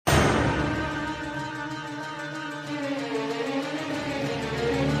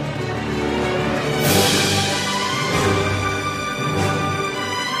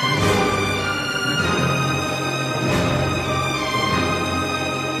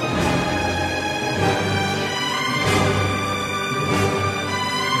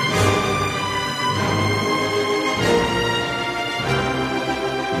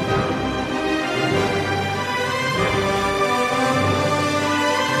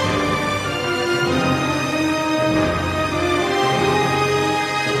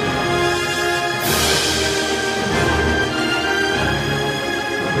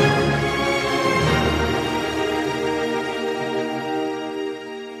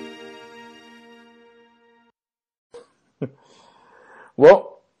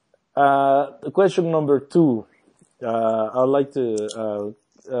Well, question number two. I'd like to,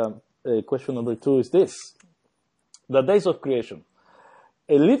 question number two is this. The days of creation.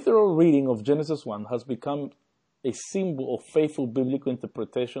 A literal reading of Genesis 1 has become a symbol of faithful biblical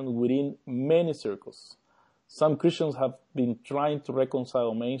interpretation within many circles. Some Christians have been trying to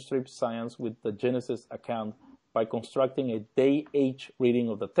reconcile mainstream science with the Genesis account by constructing a day-age reading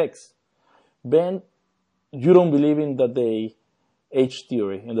of the text. Ben, you don't believe in the day-age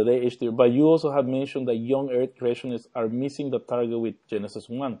theory, but you also have mentioned that young Earth creationists are missing the target with Genesis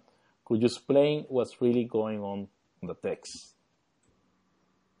 1. Could you explain what's really going on in the text?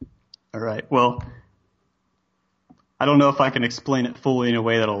 All right. Well, I don't know if I can explain it fully in a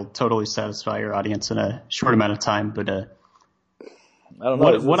way that'll totally satisfy your audience in a short amount of time, but I don't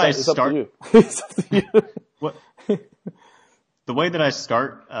know. It's up to you. It's up to you. The way that I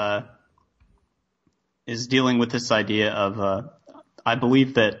start is dealing with this idea of I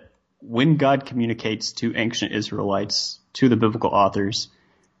believe that when God communicates to ancient Israelites, to the biblical authors,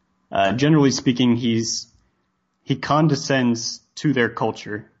 generally speaking, he condescends to their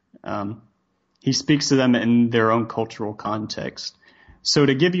culture. He speaks to them in their own cultural context. So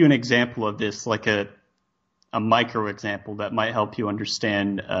to give you an example of this, like a micro example that might help you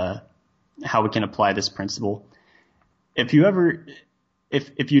understand how we can apply this principle. If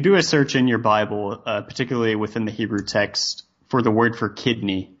you do a search in your Bible, particularly within the Hebrew text, for the word for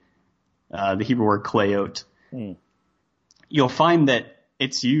kidney, the Hebrew word kleot, you'll find that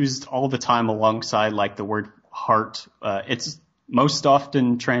it's used all the time alongside like the word heart. It's most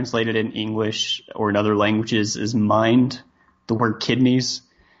often translated in English or in other languages as mind, the word kidneys.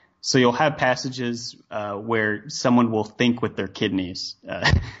 So you'll have Passages where someone will think with their kidneys,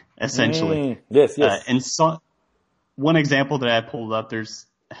 essentially. Yes. And so, one example that I pulled up, there's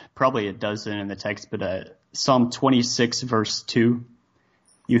probably a dozen in the text, but Psalm 26 verse 2,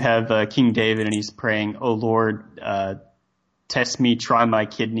 you have King David and he's praying, "Oh Lord, test me, try my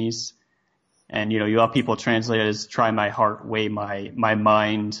kidneys." And, you have people translate it as try my heart, weigh my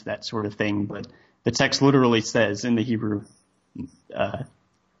mind, that sort of thing. But the text literally says in the Hebrew,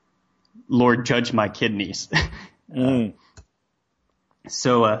 Lord, judge my kidneys.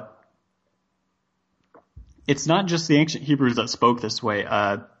 So it's not just the ancient Hebrews that spoke this way.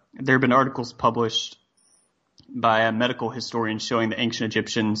 There have been articles published by medical historians showing the ancient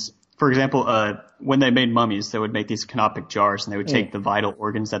Egyptians, for example, when they made mummies, they would make these canopic jars, and they would take the vital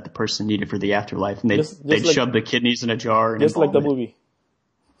organs that the person needed for the afterlife, and they'd shove the kidneys in a jar. And just like the movie.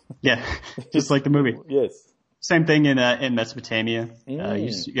 Yeah, just like the movie. Yes. Same thing in Mesopotamia.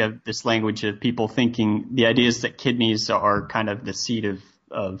 You have this language of people thinking the idea is that kidneys are kind of the seat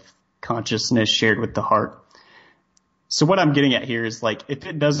of consciousness shared with the heart. So what I'm getting at here is, like, if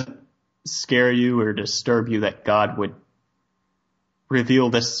it doesn't scare you or disturb you that God would reveal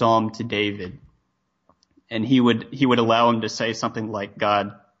this psalm to David, and he would allow him to say something like,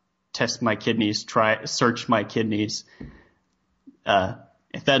 "God, test my kidneys, search my kidneys."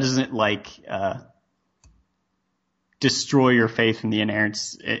 If that doesn't destroy your faith in the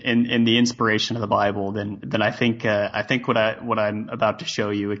inerrance in the inspiration of the Bible, then I think what I'm about to show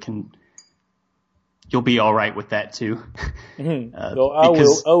you, you'll be all right with that too. So I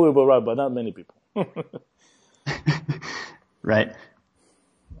will be right, but not many people. Right.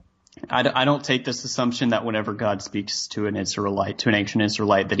 I don't take this assumption that whenever God speaks to an ancient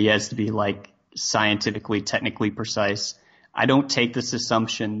Israelite, that he has to be scientifically, technically precise. I don't take this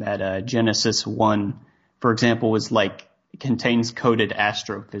assumption that Genesis 1, for example, contains coded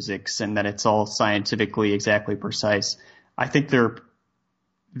astrophysics and that it's all scientifically exactly precise. I think there are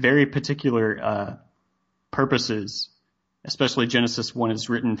very particular purposes, especially Genesis 1 is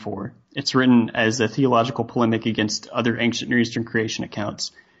written for. It's written as a theological polemic against other ancient Near Eastern creation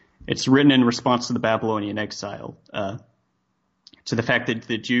accounts. It's written in response to the Babylonian exile, to the fact that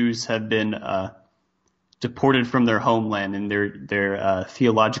the Jews have been deported from their homeland, and they're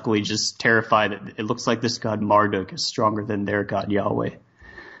theologically just terrified. It looks like this god Marduk is stronger than their God Yahweh.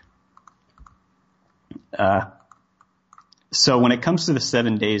 So when it comes to the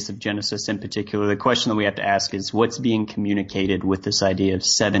 7 days of Genesis in particular, the question that we have to ask is what's being communicated with this idea of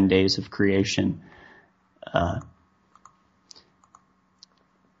 7 days of creation.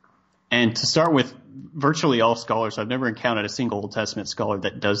 And to start with, virtually all scholars, I've never encountered a single Old Testament scholar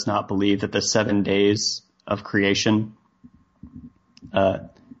that does not believe that the 7 days of creation,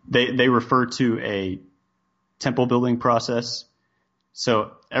 they refer to a temple building process.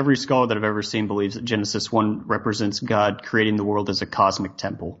 So every scholar that I've ever seen believes that Genesis 1 represents God creating the world as a cosmic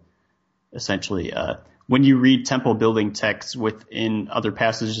temple, essentially. when you read temple building texts within other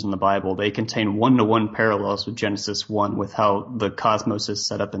passages in the Bible, they contain one-to-one parallels with Genesis 1 with how the cosmos is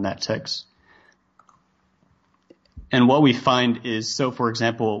set up in that text. And what we find is, so for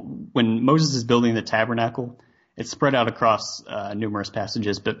example, when Moses is building the tabernacle, it's spread out across numerous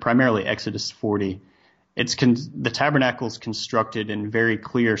passages, but primarily Exodus 40. The tabernacle is constructed in very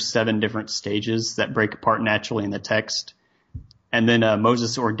clear 7 different stages that break apart naturally in the text. And then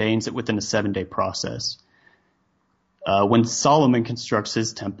Moses ordains it within a 7-day process. When Solomon constructs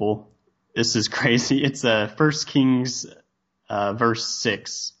his temple, this is crazy. It's 1 Kings verse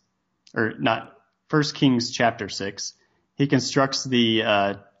 6, or not 1 Kings chapter 6. He constructs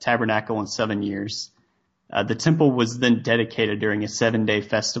the tabernacle in 7 years. The temple was then dedicated during a 7-day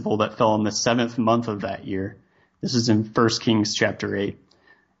festival that fell in the 7th month of that year. This is in 1 Kings chapter 8.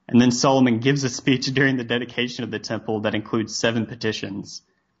 And then Solomon gives a speech during the dedication of the temple that includes 7 petitions.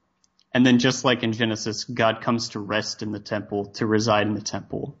 And then just like in Genesis, God comes to rest in the temple, to reside in the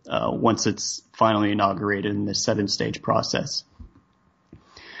temple, once it's finally inaugurated in this 7-stage process.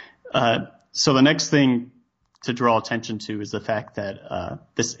 So the next thing to draw attention to is the fact that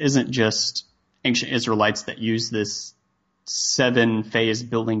this isn't just ancient Israelites that use this 7-phase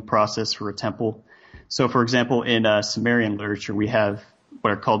building process for a temple. So, for example, in Sumerian literature, we have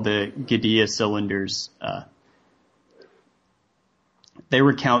what are called the Gidea cylinders. They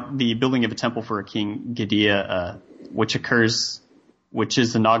recount the building of a temple for a king, Gidea, which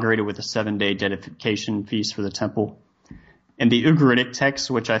is inaugurated with a 7-day dedication feast for the temple. In the Ugaritic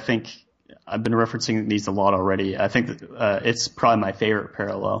text, which I think I've been referencing these a lot already, I think that, it's probably my favorite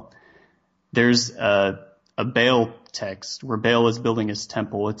parallel. There's a Baal text where Baal is building his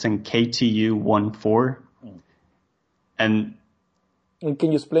temple. It's in KTU 1:4. And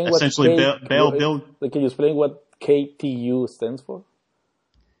can you explain essentially Baal build? Can you explain what KTU stands for?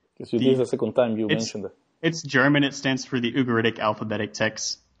 Because this is the second time you mentioned it. It's German. It stands for the Ugaritic alphabetic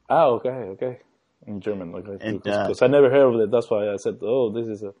text. Ah, okay. In German, okay. Because I never heard of it. That's why I said, oh, this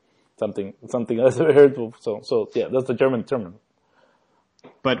is something I've never heard of. So yeah, that's the German term.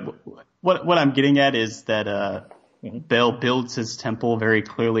 But what I'm getting at is that Baal builds his temple very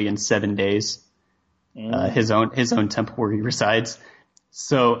clearly in 7 days. His own temple where he resides.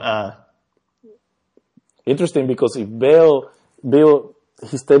 So interesting, because if Baal built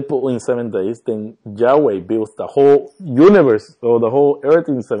his temple in 7 days, then Yahweh builds the whole universe or the whole earth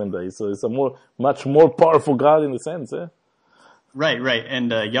in 7 days. So it's a much more powerful God in a sense, eh? Right.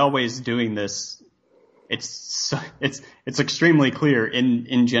 And Yahweh is doing this. It's extremely clear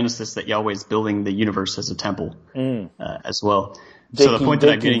in Genesis that Yahweh is building the universe as a temple as well. So the point that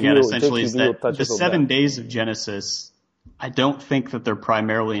I'm getting at essentially is that the 7 days of Genesis, I don't think that they're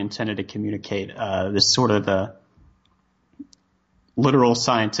primarily intended to communicate this sort of literal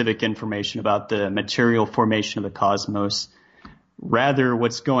scientific information about the material formation of the cosmos. Rather,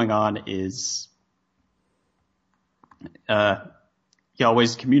 what's going on is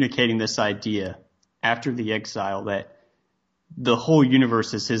Yahweh's communicating this idea after the exile that the whole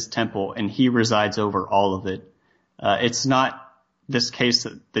universe is his temple and he resides over all of it. It's not this case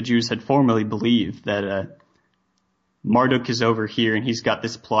that the Jews had formerly believed that Marduk is over here and he's got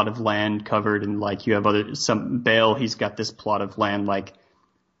this plot of land covered, and like you have some Baal, he's got this plot of land. Like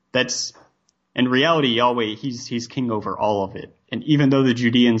that's in reality Yahweh, he's king over all of it. And even though the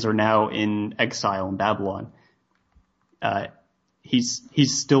Judeans are now in exile in Babylon, he's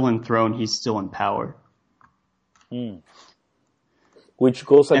still enthroned, he's still in power. Which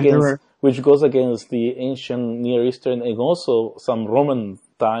goes against the ancient Near Eastern and also some Roman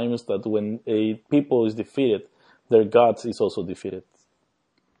times, that when a people is defeated, their gods is also defeated.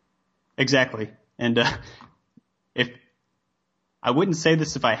 Exactly. And if I wouldn't say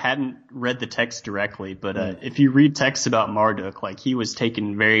this if I hadn't read the text directly, but if you read texts about Marduk, like he was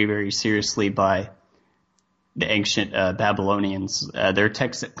taken very, very seriously by the ancient Babylonians. There are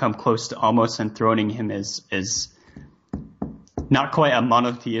texts that come close to almost enthroning him as not quite a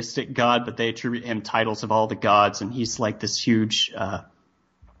monotheistic god, but they attribute him titles of all the gods, and he's like this huge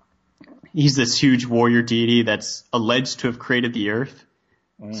warrior deity that's alleged to have created the earth.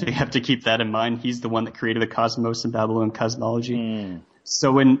 So you have to keep that in mind. He's the one that created the cosmos in Babylonian cosmology.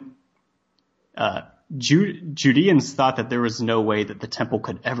 So when Judeans thought that there was no way that the temple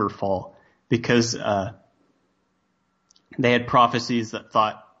could ever fall, because they had prophecies that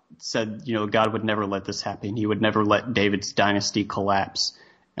said, God would never let this happen. He would never let David's dynasty collapse.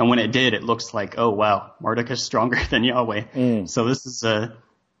 And when it did, it looks like, oh wow, Marduk is stronger than Yahweh. So this is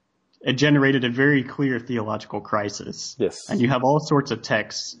it generated a very clear theological crisis. Yes. And you have all sorts of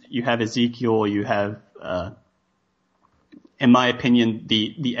texts. You have Ezekiel, you have, in my opinion,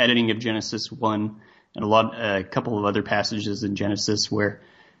 the editing of Genesis 1 and a couple of other passages in Genesis where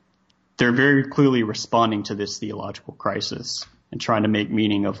they're very clearly responding to this theological crisis and trying to make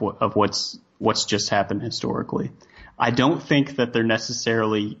meaning of what's just happened historically. I don't think that they're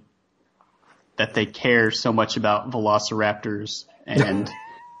necessarily that they care so much about velociraptors and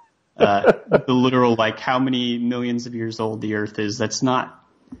the literal, like, how many millions of years old the earth is. That's not,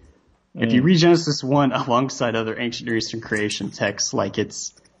 if you read Genesis 1 alongside other ancient Near Eastern creation texts, like,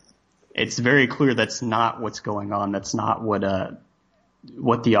 it's very clear that's not what's going on. That's not what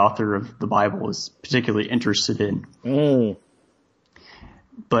the author of the Bible is particularly interested in.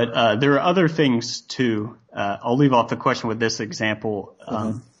 But there are other things too. I'll leave off the question with this example.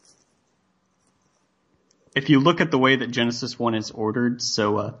 If you look at the way that Genesis 1 is ordered,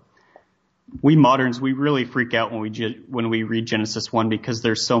 so we moderns, we really freak out when we read Genesis 1 because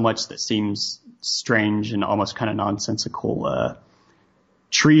there's so much that seems strange and almost kind of nonsensical.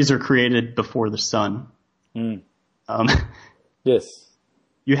 Trees are created before the sun. Yes.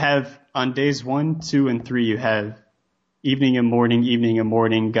 You have, on days 1, 2, and 3, you have evening and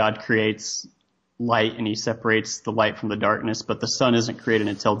morning. God creates light and he separates the light from the darkness, but the sun isn't created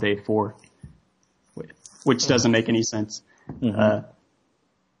until day 4, which doesn't make any sense.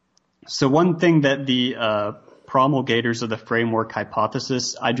 So one thing that the promulgators of the framework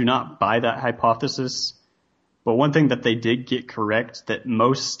hypothesis, I do not buy that hypothesis, but one thing that they did get correct that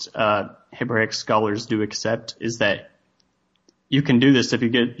most Hebraic scholars do accept is that you can do this if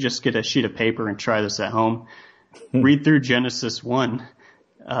you just get a sheet of paper and try this at home. Read through Genesis 1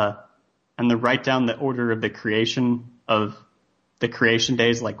 and then write down the order of the creation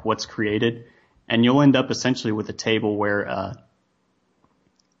days, like what's created, and you'll end up essentially with a table where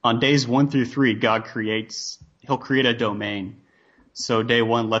on days 1 through 3, God he'll create a domain. So day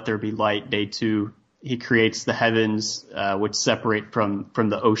 1, let there be light. Day 2, he creates the heavens, which separate from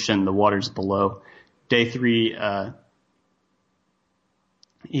the ocean, the waters below. Day 3,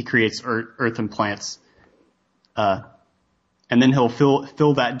 he creates earth and plants. And then he'll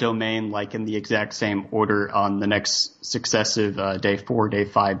fill that domain like in the exact same order on the next successive day 4, day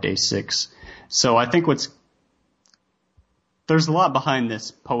 5, day 6. So I think there's a lot behind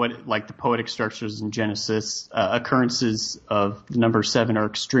this the poetic structures in Genesis. Occurrences of the number 7 are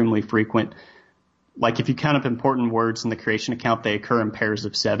extremely frequent. Like if you count up important words in the creation account, they occur in pairs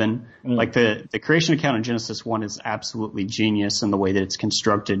of 7. Like the creation account in Genesis 1 is absolutely genius in the way that it's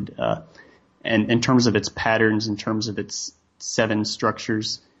constructed, and in terms of its patterns, in terms of its 7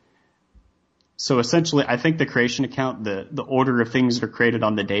 structures. So essentially, I think the creation account, the order of things that are created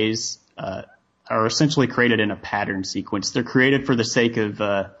on the days, are essentially created in a pattern sequence. They're created for the sake of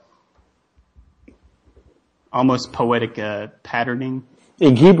almost poetic patterning.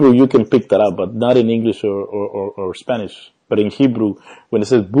 In Hebrew, you can pick that up, but not in English or Spanish. But in Hebrew, when it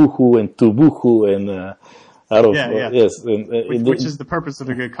says buhu and tubuhu and yes, which is the purpose of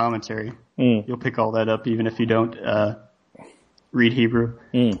a good commentary. You'll pick all that up even if you don't read Hebrew.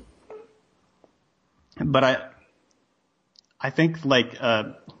 But I think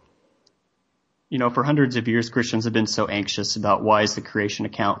for hundreds of years, Christians have been so anxious about why is the creation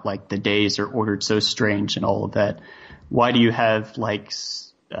account, like the days are ordered so strange and all of that. Why do you have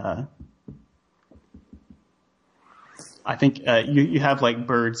I think you have like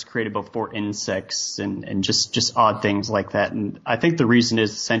birds created before insects and just odd things like that. And I think the reason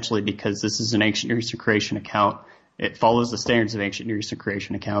is essentially because this is an ancient Near Eastern creation account. It follows the standards of ancient Near Eastern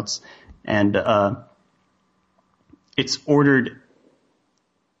creation accounts, and it's ordered.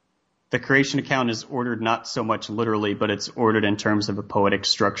 The creation account is ordered not so much literally, but it's ordered in terms of a poetic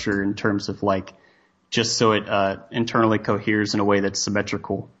structure, in terms of just so it internally coheres in a way that's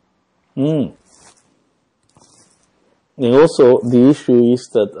symmetrical. And also, the issue is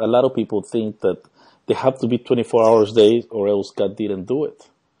that a lot of people think that they have to be 24 hours days or else God didn't do it.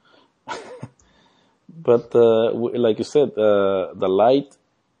 But like you said, the light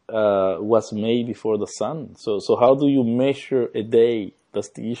was made before the sun. So how do you measure a day? That's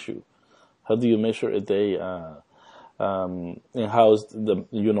the issue. How do you measure a day? And how is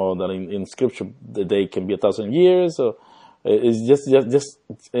that in Scripture the day can be 1,000 years? So it's just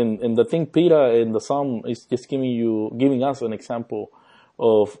and the thing Peter in the Psalm is just giving us an example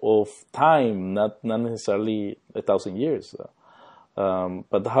of time, not necessarily 1,000 years.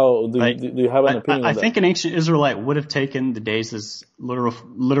 But how do you have an opinion? I think an ancient Israelite would have taken the days as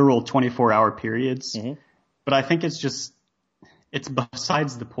literal 24-hour periods, but I think it's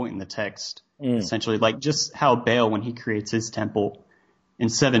besides the point in the text. Essentially, like just how Baal, when he creates his temple in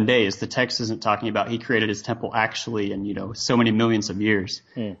 7 days, the text isn't talking about he created his temple actually in so many millions of years.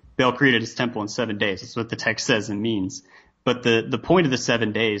 Baal created his temple in 7 days. That's what the text says and means. But the point of the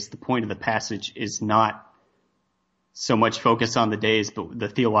 7 days, the point of the passage is not so much focused on the days, but the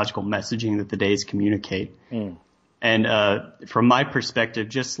theological messaging that the days communicate. And from my perspective,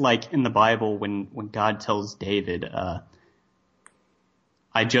 just like in the Bible, when God tells David,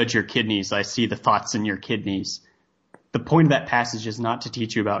 I judge your kidneys, I see the thoughts in your kidneys. The point of that passage is not to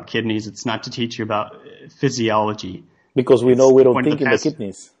teach you about kidneys. It's not to teach you about physiology. Because we know we don't think in the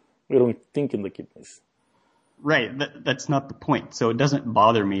kidneys. We don't think in the kidneys. Right. That's not the point. So it doesn't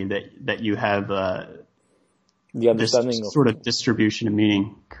bother me that you have the understanding this sort of distribution of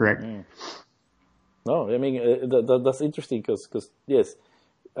meaning. Correct. No, I mean, that's interesting because yes,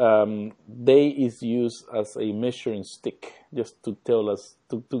 day is used as a measuring stick just to tell us,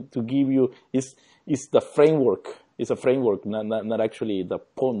 to give you, is the framework. It's a framework, not actually the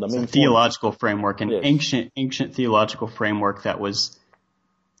point. It's a theological framework, an ancient theological framework that was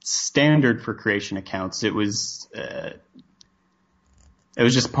standard for creation accounts. It was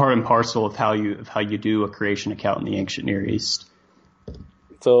just part and parcel of how you do a creation account in the ancient Near East.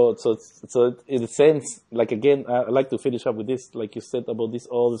 So in a sense, like again, I like to finish up with this, like you said about this,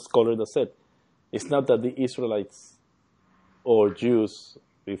 all the scholars that said, it's not that the Israelites or Jews,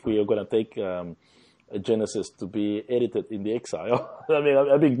 if we are going to take Genesis to be edited in the exile. I mean,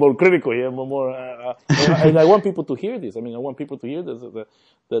 I'm being more critical here, and I want people to hear this. I mean, I want people to hear this,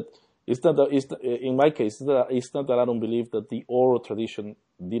 that it's not in my case, it's not that I don't believe that the oral tradition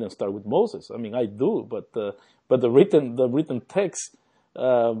didn't start with Moses. I mean, I do, but the written text,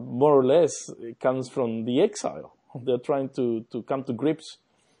 more or less, comes from the exile. They're trying to come to grips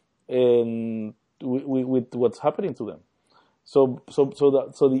with what's happening to them. So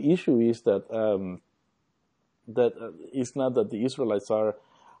the issue is that it's not that the Israelites are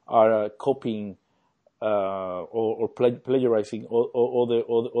copying or plagiarizing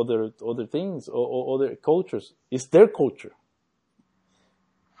other things or other cultures. It's their culture.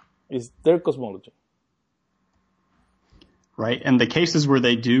 It's their cosmology. Right, and the cases where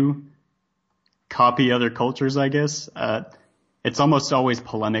they do copy other cultures, I guess, it's almost always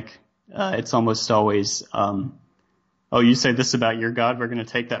polemic. It's almost always, oh, you say this about your God, we're going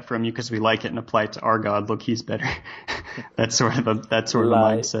to take that from you because we like it and apply it to our God. Look, he's better. That's sort of a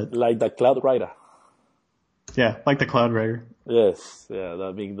mindset. Like the Cloud Rider. Yeah, like the Cloud Rider. Yes, yeah,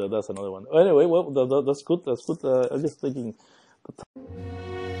 that's another one. Anyway, well, that's good. I'm just thinking.